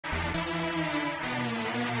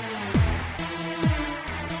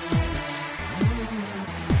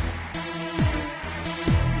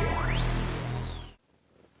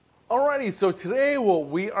Alrighty, so today what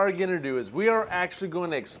we are going to do is we are actually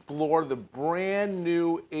going to explore the brand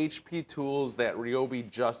new HP tools that Ryobi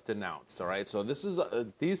just announced. Alright, so this is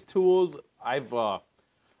these tools so I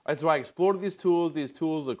explored these tools. These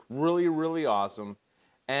tools look really awesome,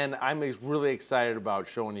 and I'm really excited about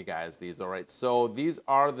showing you guys these. Alright, so these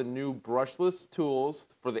are the new brushless tools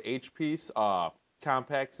for the HP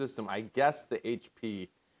compact system. I guess the HP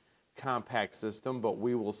compact system, but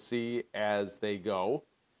we will see as they go.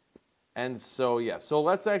 And so, yeah, so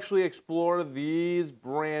let's actually explore these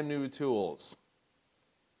brand new tools.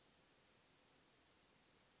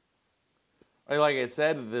 Like I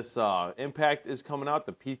said, this Impact is coming out,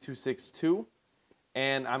 the P262,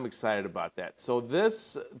 and I'm excited about that. So the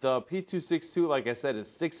P262, like I said, is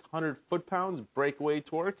 600 foot-pounds breakaway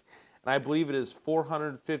torque, and I believe it is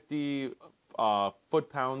 450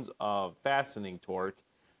 foot-pounds of fastening torque.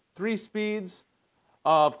 3 speeds,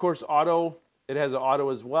 of course, auto. It has an auto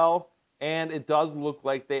as well. And it does look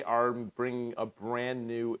like they are bringing a brand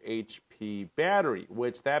new HP battery,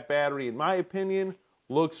 which that battery, in my opinion,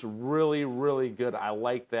 looks really good. I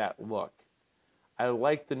like that look. I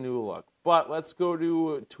like the new look. But let's go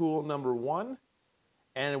to tool number 1,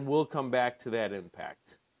 and we'll come back to that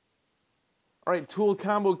Impact. All right, tool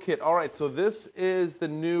combo kit. All right, so this is the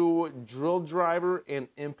new drill driver and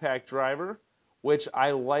impact driver, which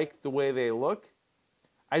I like the way they look.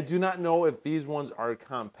 I do not know if these ones are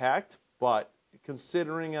compact, but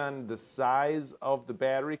considering on the size of the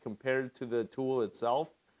battery compared to the tool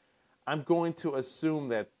itself, I'm going to assume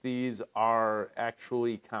that these are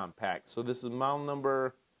actually compact. So this is model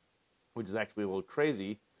number, which is actually a little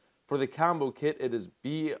crazy. For the combo kit, it is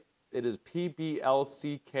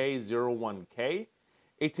PBLCK01K,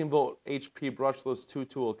 18-volt HP brushless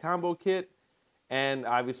 2-tool combo kit, and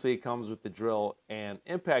obviously it comes with the drill and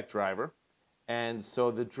impact driver. And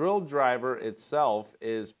so the drill driver itself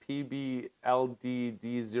is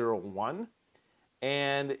PBLDD01,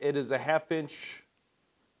 and it is a 1/2 inch,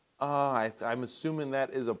 I'm assuming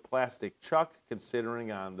that is a plastic chuck,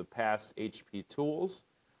 considering on the past HP tools.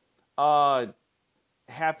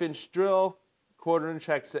 1/2 inch drill, 1/4 inch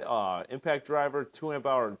impact driver, 2 amp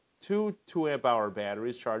hour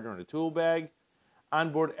batteries, charger, and a tool bag,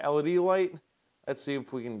 onboard LED light. Let's see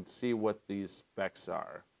if we can see what these specs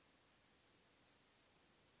are.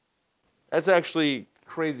 That's actually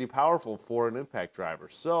crazy powerful for an impact driver.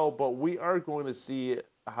 So, but we are going to see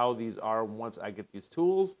how these are once I get these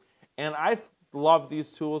tools. And I love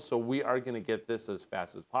these tools, so we are going to get this as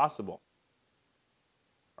fast as possible.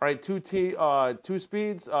 All right, two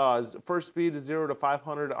speeds. First speed is 0 to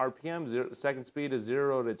 500 RPM. Second speed is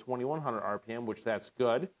 0 to 2100 RPM, which that's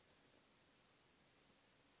good.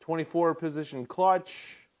 24 position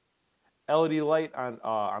clutch. LED light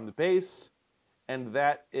on the base. And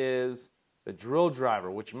that is the drill driver,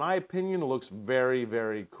 which in my opinion looks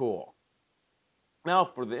very cool. Now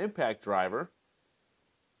for the impact driver,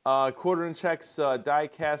 1/4 inch hex die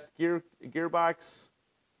cast gearbox,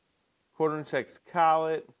 1/4 inch hex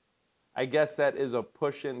collet. I guess that is a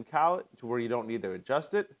push-in collet to where you don't need to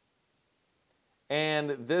adjust it.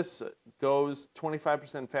 And this goes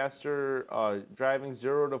 25% faster, driving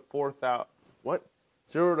 0 to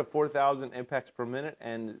 4,000 impacts per minute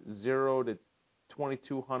and 0 to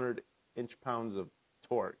 2,200 inch-pounds of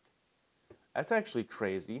torque. That's actually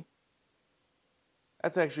crazy.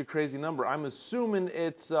 That's actually a crazy number. I'm assuming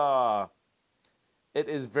it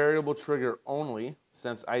is variable trigger only,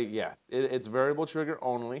 since it's variable trigger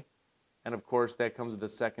only, and of course that comes with a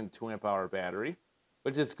second 2 amp hour battery,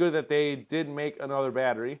 which is good that they did make another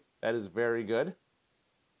battery. That is very good.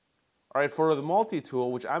 All right, for the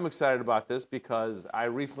multi-tool, which I'm excited about this because I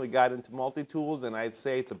recently got into multi-tools, and I'd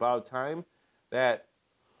say it's about time that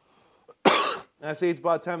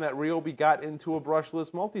Ryobi got into a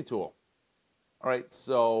brushless multi-tool. All right,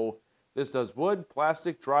 so this does wood,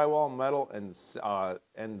 plastic, drywall, metal, and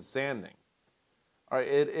sanding. All right,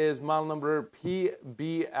 it is model number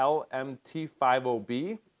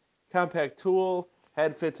PBLMT50B. Compact tool,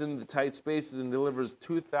 head fits into tight spaces and delivers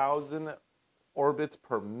 2,000 orbits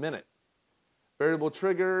per minute. Variable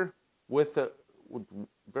trigger with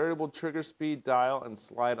variable trigger speed dial and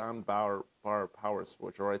slide on bar power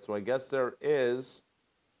switch. All right, so I guess there is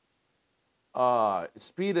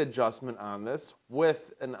speed adjustment on this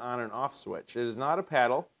with an on and off switch. It is not a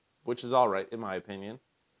paddle, which is all right in my opinion.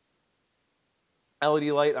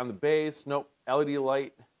 LED light on the base. Nope, LED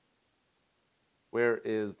light. Where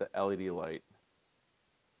is the LED light?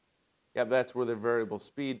 Yeah, that's where the variable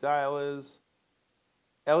speed dial is.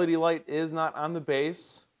 LED light is not on the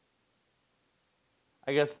base.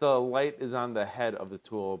 I guess the light is on the head of the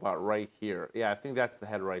tool, about right here. Yeah, I think that's the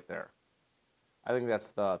head right there. I think that's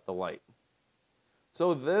the light.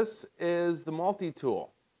 So this is the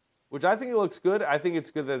multi-tool, which I think it looks good. I think it's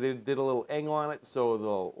good that they did a little angle on it, so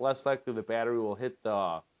the less likely the battery will hit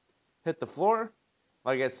the floor.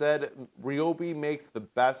 Like I said, Ryobi makes the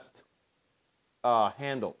best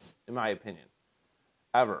handles, in my opinion,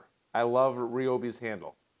 ever. I love Ryobi's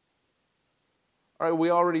handle. All right, we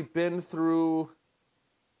already been through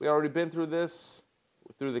this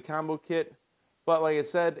through the combo kit. But like I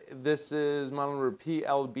said, this is model number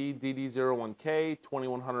PLBDD01K,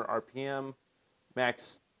 2100 RPM,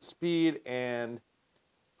 max speed, and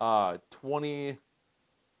 20,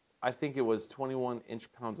 I think it was 21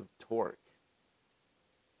 inch-pounds of torque.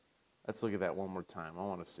 Let's look at that one more time. I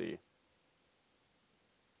want to see.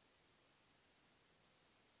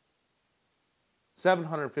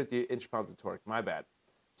 $750 inch-pounds of torque, my bad.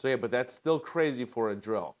 So yeah, but that's still crazy for a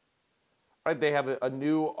drill. All right, they have a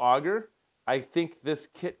new auger. I think this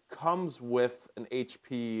kit comes with an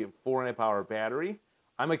HP 4.5-hour battery.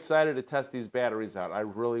 I'm excited to test these batteries out. I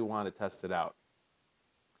really want to test it out.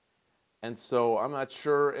 And so I'm not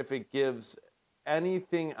sure if it gives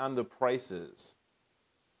anything on the prices.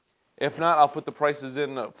 If not, I'll put the prices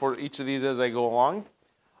in for each of these as I go along.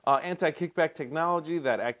 Anti-kickback technology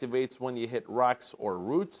that activates when you hit rocks or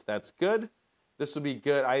roots. That's good. This will be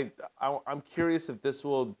good. I'm curious if this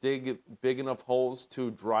will dig big enough holes to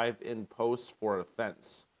drive in posts for a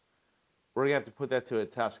fence. We're going to have to put that to a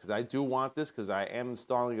test because I do want this because I am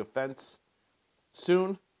installing a fence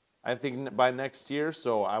soon. I think by next year,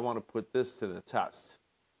 so I want to put this to the test.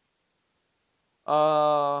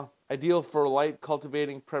 Ideal for light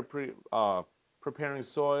cultivating, preparing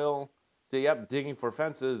soil. Yep, digging for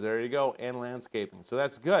fences, there you go, and landscaping. So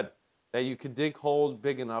that's good that you could dig holes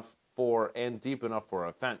big enough for and deep enough for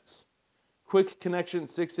a fence. Quick connection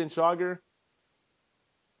 6-inch auger.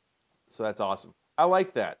 So that's awesome. I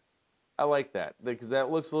like that. I like that because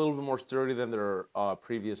that looks a little bit more sturdy than their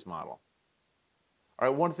previous model. All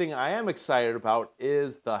right, one thing I am excited about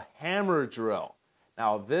is the hammer drill.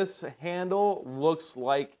 Now this handle looks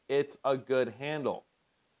like it's a good handle.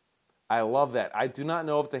 I love that. I do not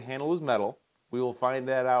know if the handle is metal. We will find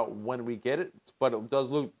that out when we get it, but it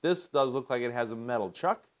does look. This does look like it has a metal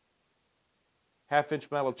chuck.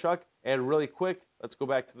 1/2-inch metal chuck, and really quick, let's go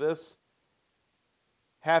back to this.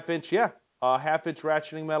 1/2-inch, yeah, 1/2-inch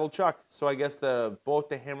ratcheting metal chuck. So I guess both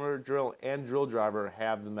the hammer drill and drill driver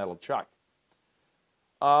have the metal chuck.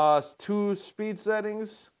 2 speed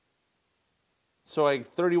settings, so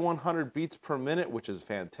like 3,100 beats per minute, which is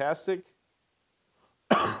fantastic.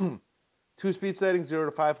 2 speed settings, 0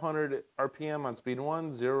 to 500 RPM on speed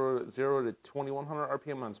 1, 0 to 2,100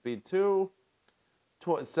 RPM on speed 2.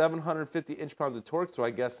 750 inch-pounds of torque, so I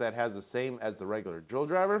guess that has the same as the regular drill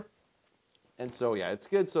driver. And so, yeah, it's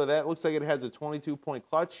good. So that looks like it has a 22-point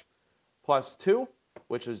clutch plus 2,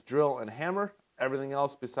 which is drill and hammer. Everything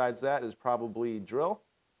else besides that is probably drill.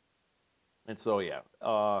 And so, yeah.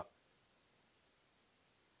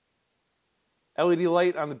 LED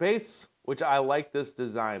light on the base, which I like this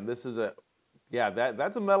design. This is a, yeah,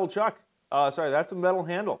 that's a metal chuck. Sorry, that's a metal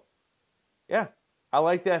handle. Yeah, I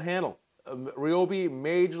like that handle. Ryobi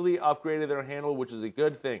majorly upgraded their handle, which is a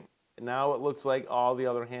good thing. And now it looks like all the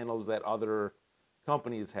other handles that other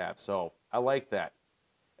companies have. So I like that.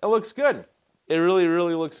 It looks good. It really,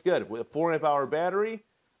 really looks good. With a 4.5-hour battery,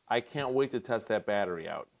 I can't wait to test that battery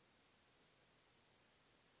out.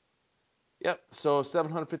 Yep, so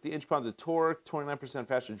 750 inch-pounds of torque, 29%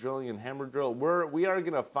 faster drilling and hammer drill. We are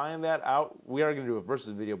going to find that out. We are going to do a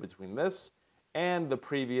versus video between this and the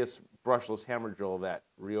previous brushless hammer drill that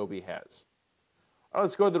Ryobi has. All right,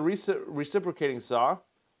 let's go to the reciprocating saw.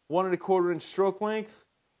 1.25-inch stroke length,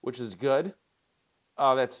 which is good.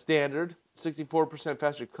 That's standard. 64%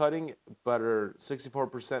 faster cutting,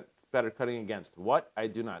 64% better cutting against what? I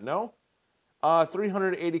do not know.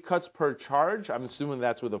 380 cuts per charge. I'm assuming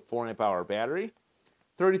that's with a 4.5-hour battery.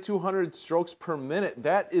 3,200 strokes per minute.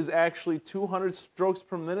 That is actually 200 strokes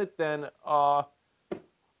per minute than a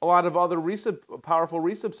lot of other powerful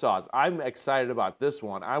recip saws. I'm excited about this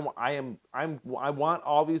one. I want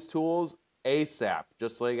all these tools ASAP.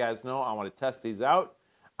 Just so you guys know, I want to test these out.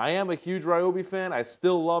 I am a huge Ryobi fan. I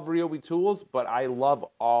still love Ryobi tools, but I love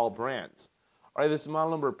all brands. All right, this is model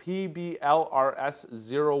number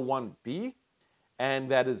PBLRS01B, and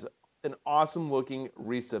that is an awesome looking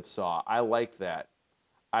recip saw. I like that.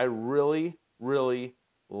 I really, really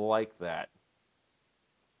like that.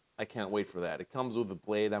 I can't wait for that. It comes with a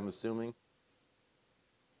blade, I'm assuming.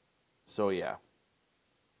 So yeah.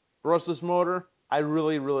 Brushless motor, I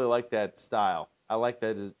really, really like that style. I like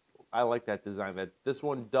that design. That this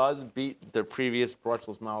one does beat the previous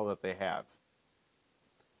brushless model that they have.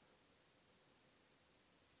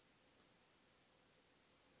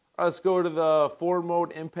 Let's go to the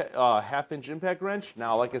 4-mode half-inch impact wrench.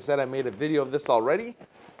 Now, like I said, I made a video of this already.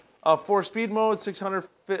 4-speed mode,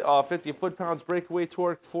 650 foot-pounds breakaway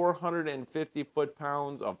torque, 450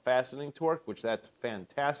 foot-pounds of fastening torque, which that's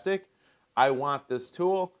fantastic. I want this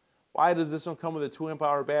tool. Why does this one come with a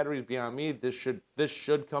 2-amp-hour battery? Beyond me. This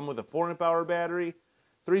should come with a 4-amp-hour battery,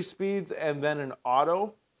 3 speeds, and then an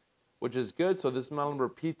auto, which is good. So this is model number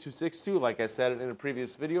P262, like I said in a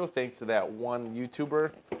previous video, thanks to that one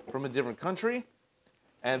YouTuber from a different country.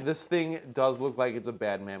 And this thing does look like it's a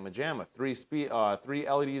bad mamma jamma. 3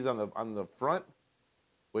 LEDs on the front,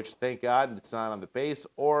 which thank God it's not on the base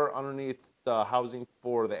or underneath the housing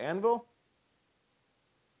for the anvil.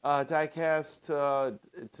 It's a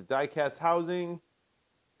die-cast housing.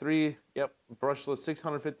 Brushless,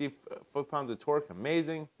 650 foot-pounds of torque,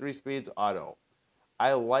 amazing. 3 speeds, auto.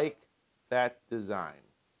 I like that design.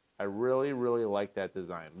 I really, really like that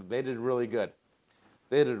design. They did really good.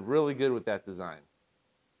 They did really good with that design.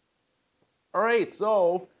 All right,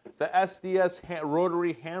 so the SDS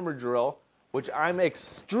rotary hammer drill, which I'm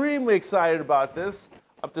extremely excited about this.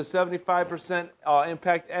 Up to 75%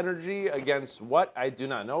 impact energy against what? I do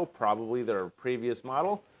not know. Probably their previous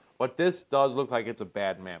model. But this does look like it's a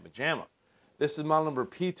bad mamma jamma. This is model number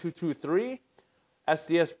P223.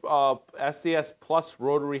 SDS Plus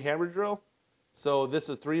rotary hammer drill. So this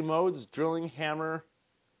is 3 modes: drilling, hammer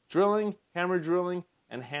drilling,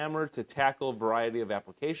 and hammer to tackle a variety of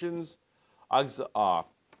applications.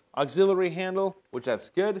 Auxiliary handle, which that's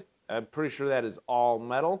good. I'm pretty sure that is all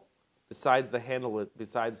metal, besides the handle,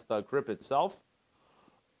 besides the grip itself.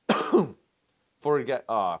 So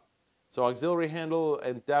auxiliary handle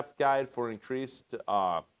and depth guide for increased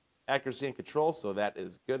accuracy and control. So that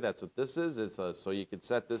is good. That's what this is. So you can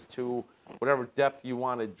set this to whatever depth you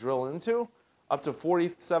want to drill into. Up to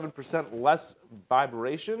 47% less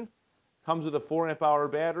vibration. Comes with a 4-amp-hour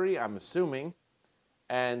battery, I'm assuming.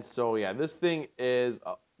 And so yeah, this thing is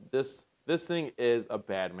this thing is a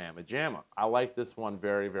bad mamma jamma. I like this one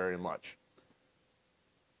very, very much.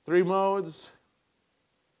 3 modes,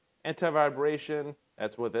 anti-vibration.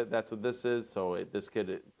 That's what this is. So this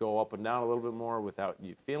could go up and down a little bit more without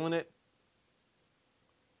you feeling it.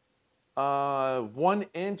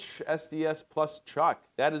 1-inch SDS Plus chuck.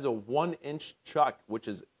 That is a 1-inch chuck, which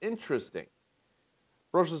is interesting.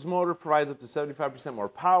 Brushless motor provides up to 75% more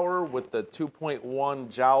power with the 2.1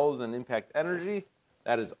 joules and impact energy.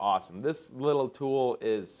 That is awesome. This little tool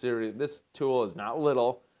is serious. This tool is not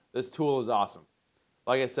little. This tool is awesome.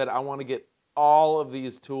 Like I said, I want to get all of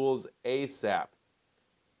these tools ASAP.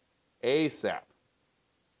 ASAP.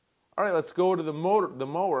 All right, let's go to the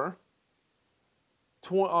mower.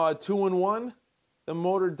 2-in-1. The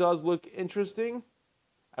motor does look interesting.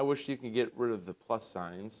 I wish you could get rid of the plus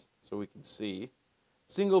signs so we can see.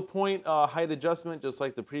 Single point height adjustment, just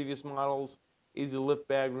like the previous models. Easy lift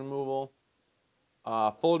bag removal.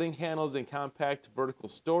 Folding handles and compact vertical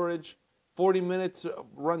storage. 40 minutes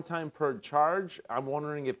runtime per charge. I'm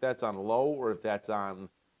wondering if that's on low or if that's on,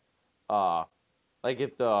 like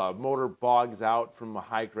if the motor bogs out from a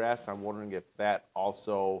high grass. I'm wondering if that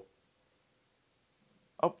also.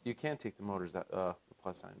 Oh, you can take the motors out, the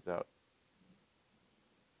plus signs out.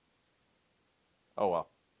 Oh well.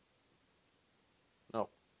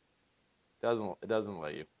 Nope. It doesn't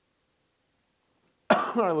let you.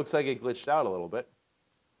 It looks like it glitched out a little bit.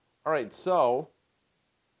 All right, so,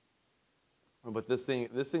 but this thing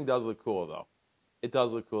does look cool though. It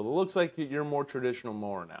does look cool. It looks like you're a more traditional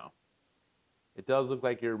mower now. It does look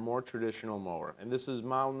like you're a more traditional mower. And this is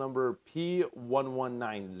model number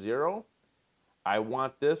P1190. I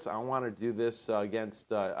want this. I want to do this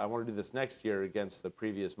against. I want to do this next year against the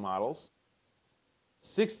previous models.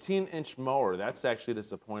 16-inch mower. That's actually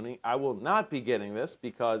disappointing. I will not be getting this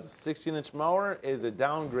because 16-inch mower is a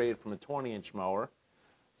downgrade from a 20-inch mower.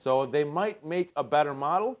 So they might make a better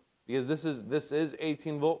model because this is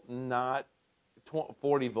 18 volt, not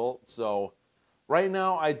 40 volt. So right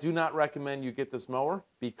now, I do not recommend you get this mower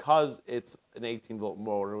because it's an 18 volt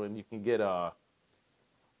mower, and you can get a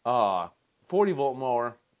 40 volt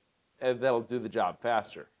mower, and that'll do the job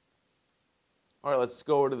faster. All right, let's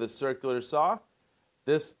go over to the circular saw.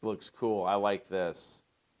 This looks cool. I like this.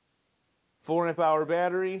 4-amp-hour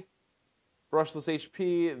battery, brushless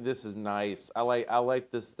HP. This is nice. I like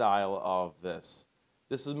this style of this.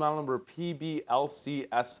 This is model number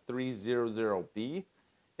PBLCS300B.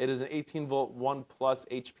 It is an 18-volt 1+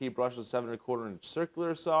 HP brushless 7¼ inch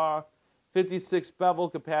circular saw. 56 bevel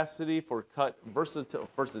capacity for cut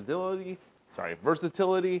versatility.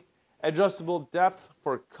 Adjustable depth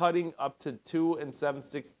for cutting up to 2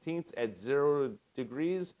 7/16 at 0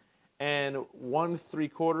 degrees, and 1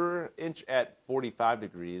 3/4 inch at 45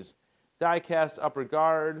 degrees. Die cast upper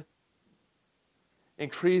guard,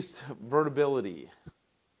 increased vertibility.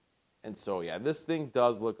 And so, yeah, this thing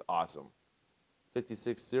does look awesome.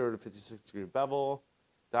 56.0 to 56 degree bevel,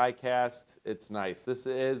 die cast, it's nice. This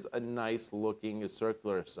is a nice looking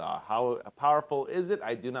circular saw. How powerful is it?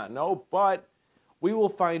 I do not know, but we will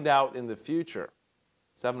find out in the future.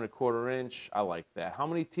 7 1/4 inch, I like that. How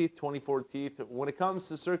many teeth? 24 teeth. When it comes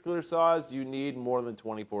to circular saws, you need more than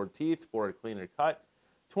 24 teeth for a cleaner cut.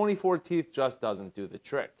 24 teeth just doesn't do the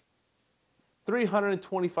trick.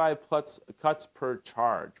 325 plus cuts per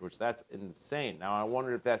charge, which that's insane. Now, I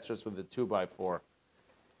wonder if that's just with the 2x4.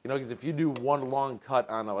 You know, because if you do one long cut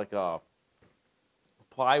on like a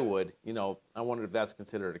plywood, you know, I wonder if that's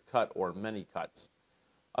considered a cut or many cuts.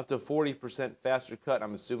 Up to 40% faster cut.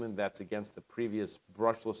 I'm assuming that's against the previous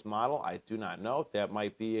brushless model. I do not know. That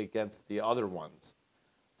might be against the other ones,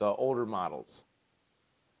 the older models.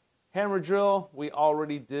 Hammer drill, we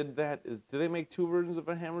already did that. Do they make 2 versions of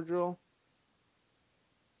a hammer drill?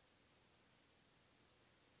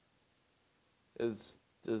 Is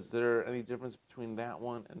there any difference between that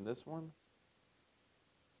one and this one?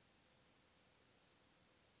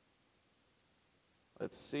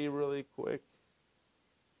 Let's see really quick.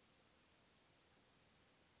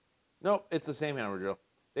 Nope, it's the same hammer drill.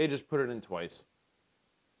 They just put it in twice.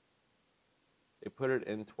 They put it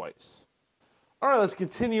in twice. All right, let's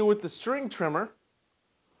continue with the string trimmer.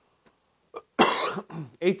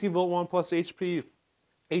 18 volt 1 plus HP.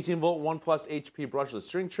 18 volt 1 plus HP brushless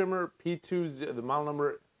string trimmer. P2, the model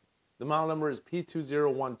number is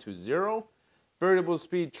P20120. Variable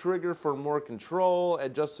speed trigger for more control.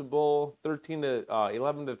 Adjustable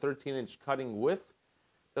 11 to 13 inch cutting width.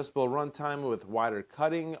 Adjustable runtime with wider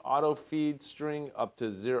cutting. Auto feed string up to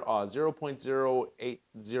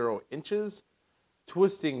 0.080 inches.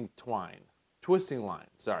 Twisting line,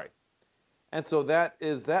 sorry. And so that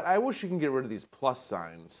is that. I wish you can get rid of these plus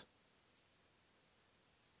signs.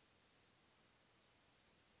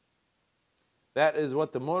 That is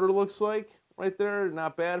what the motor looks like right there.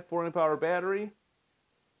 Not bad. 400-hour battery.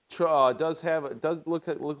 Does look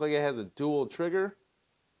like it has a dual trigger,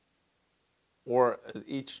 or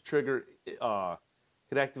each trigger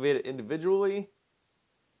could activate it individually.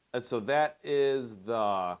 And so that is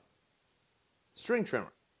the string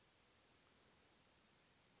trimmer.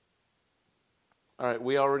 All right,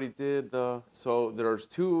 we already did the, so there's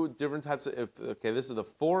 2 different types of, okay, this is the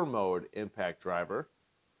 4-mode impact driver.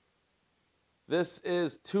 This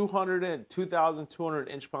is 2,200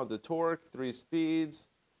 inch-pounds of torque, 3 speeds.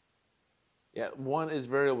 Yeah, one is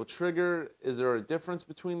variable trigger. Is there a difference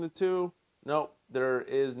between the two? Nope, there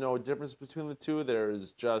is no difference between the two. There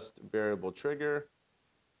is just variable trigger.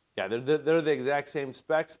 Yeah, they're the exact same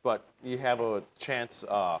specs, but you have a choice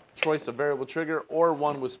of variable trigger or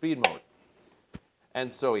one with speed mode.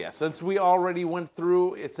 And so, yeah, since we already went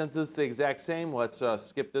through it, since it's the exact same, let's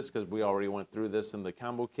skip this because we already went through this in the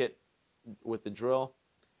combo kit with the drill.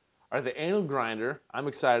 All right, the angle grinder. I'm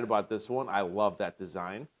excited about this one. I love that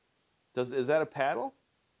design. Is that a paddle?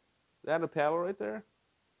 Is that a paddle right there?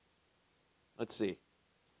 Let's see.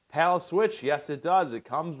 Paddle switch. Yes, it does. It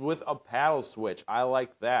comes with a paddle switch. I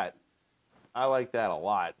like that. I like that a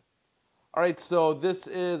lot. All right, so this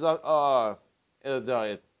is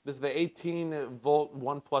this is the 18 volt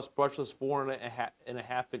 1 plus brushless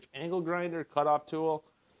 4.5 inch angle grinder cutoff tool.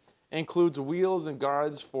 Includes wheels and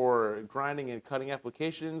guards for grinding and cutting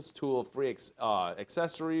applications. Tool-free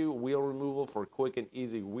accessory. Wheel removal for quick and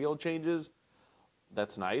easy wheel changes.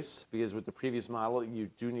 That's nice because with the previous model you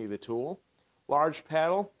do need a tool. Large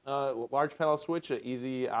paddle switch.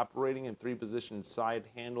 Easy operating and 3-position side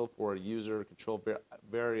handle for user control.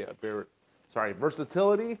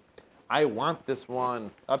 Versatility. I want this one.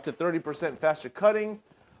 Up to 30% faster cutting.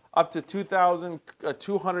 Up to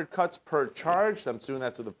 2,200 cuts per charge. So I'm assuming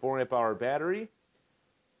that's with a 4.5-hour battery.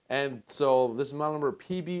 And so this is model number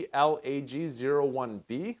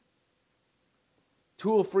PBLAG01B.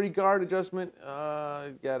 Tool-free guard adjustment.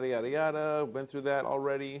 Yada, yada, yada. Went through that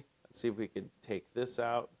already. Let's see if we could take this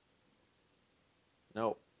out.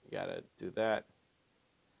 Nope. You got to do that.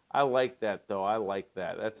 I like that, though. I like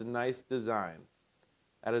that. That's a nice design.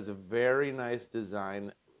 That is a very nice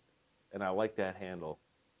design, and I like that handle.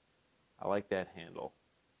 I like that handle.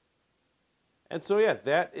 And so, yeah,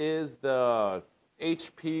 that is the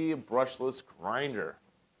HP brushless grinder.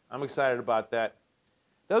 I'm excited about that.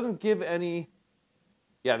 Doesn't give any...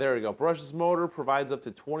 Yeah, there we go. Brushless motor provides up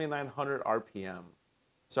to 2,900 RPM.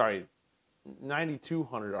 Sorry,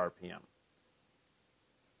 9,200 RPM.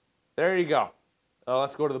 There you go.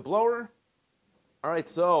 Let's go to the blower. All right,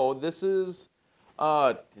 so this is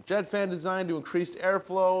Jet fan design to increase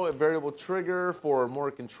airflow, a variable trigger for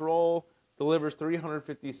more control, delivers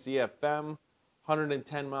 350 CFM,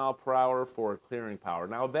 110 mile per hour for clearing power.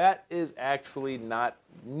 Now that is actually not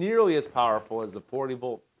nearly as powerful as the 40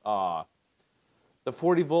 volt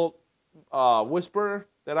Whisper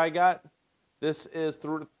that I got. This is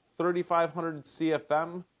 3,500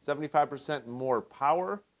 CFM, 75% more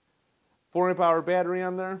power, 4 amp hour battery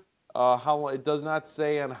on there. It does not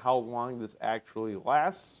say on how long this actually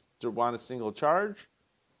lasts on a single charge.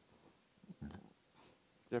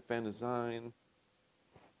 Jet fan design.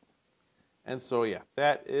 And so yeah,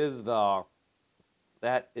 that is the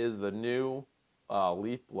new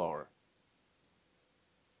leaf blower.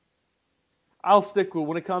 I'll stick with,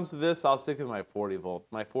 when it comes to this, I'll stick with my 40 volt.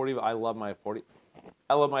 I love my 40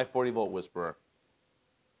 volt Whisperer.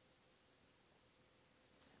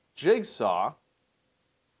 Jigsaw.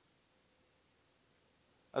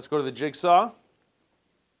 Let's go to the Jigsaw.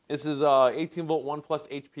 This is 18 volt 1 plus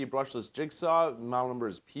HP brushless Jigsaw. Model number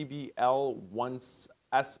is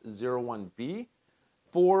PBL1S01B.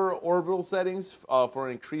 4 orbital settings for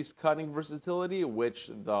increased cutting versatility, which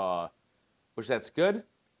that's good.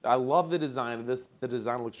 I love the design of this. The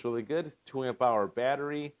design looks really good. 2 amp hour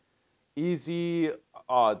battery, easy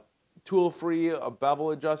tool-free bevel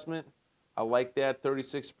adjustment. I like that.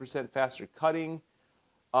 36% faster cutting.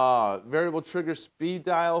 Variable trigger speed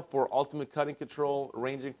dial for ultimate cutting control,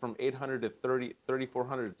 ranging from 800 to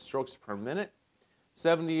 3,400 strokes per minute.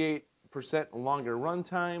 78% longer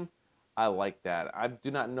runtime. I like that. I do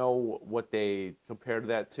not know what they compared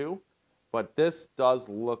that to, but this does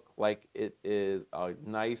look like it is a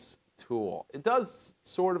nice tool. It does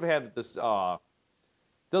sort of have this, does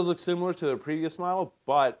look similar to the previous model,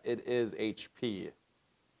 but it is HP.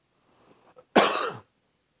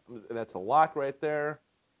 That's a lock right there.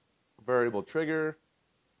 Variable trigger,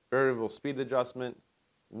 variable speed adjustment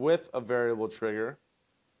with a variable trigger.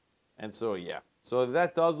 And so, yeah. So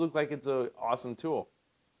that does look like it's an awesome tool.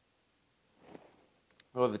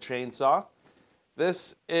 Go to the chainsaw.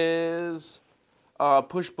 This is a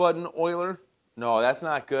push button oiler. No, that's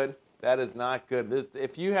not good. That is not good.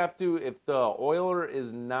 If the oiler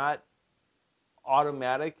is not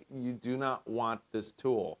automatic, you do not want this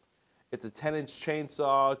tool. It's a 10-inch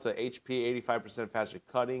chainsaw. It's a HP, 85% faster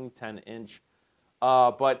cutting, 10-inch.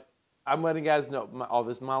 But I'm letting you guys know,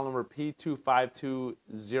 this model number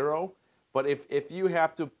P2520. But if you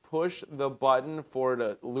have to push the button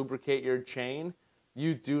to lubricate your chain,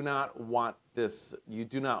 you do not want this. You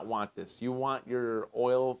do not want this. You want your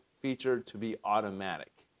oil feature to be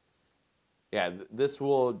automatic. Yeah, this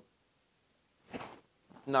will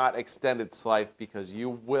not extend its life because you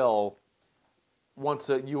will.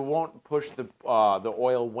 You won't push the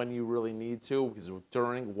oil when you really need to, because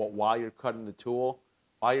while you're cutting the tool,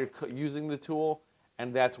 while you're using the tool,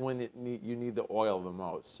 and that's when you need the oil the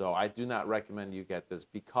most. So I do not recommend you get this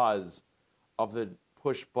because of the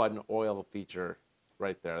push button oil feature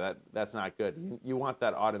right there. That's not good. You want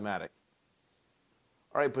that automatic.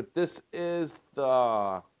 All right, but this is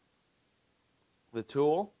the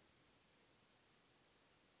tool.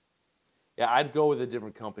 Yeah, I'd go with a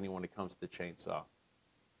different company when it comes to the chainsaw.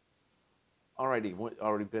 Alrighty,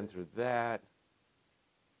 already been through that.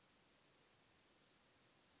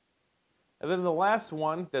 And then the last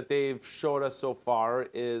one that they've showed us so far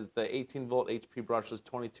is the 18 volt HP brushless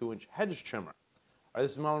 22-inch hedge trimmer. All right,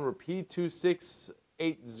 this is model number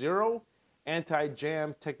P2680,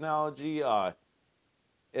 anti-jam technology.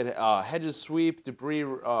 It hedges sweep, debris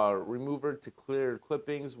remover to clear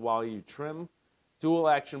clippings while you trim. Dual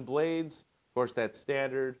action blades, of course that's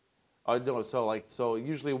standard. So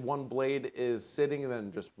usually one blade is sitting and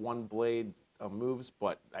then just one blade moves,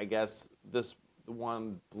 but I guess this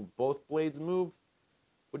one, both blades move,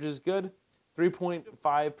 which is good.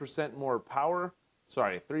 3.5% more power.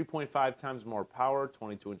 Sorry, 3.5 times more power,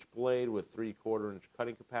 22-inch blade with 3/4-inch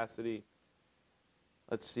cutting capacity.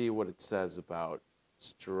 Let's see what it says about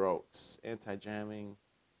strokes. Anti-jamming,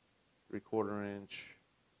 3/4-inch.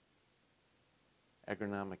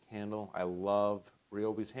 Ergonomic handle. I love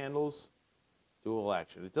Ryobi's handles. Dual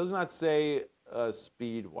action. It does not say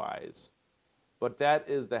speed-wise, but that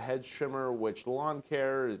is the hedge trimmer, which lawn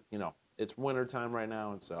care, it's winter time right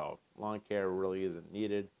now, and so lawn care really isn't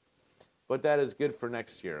needed. But that is good for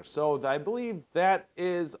next year. So I believe that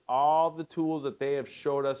is all the tools that they have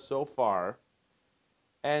showed us so far.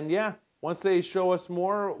 And yeah, once they show us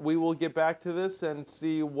more, we will get back to this and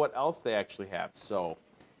see what else they actually have. So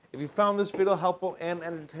if you found this video helpful and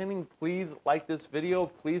entertaining, please like this video.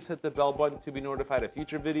 Please hit the bell button to be notified of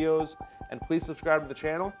future videos. And please subscribe to the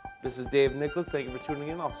channel. This is Dave Nicholas. Thank you for tuning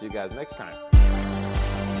in. I'll see you guys next time.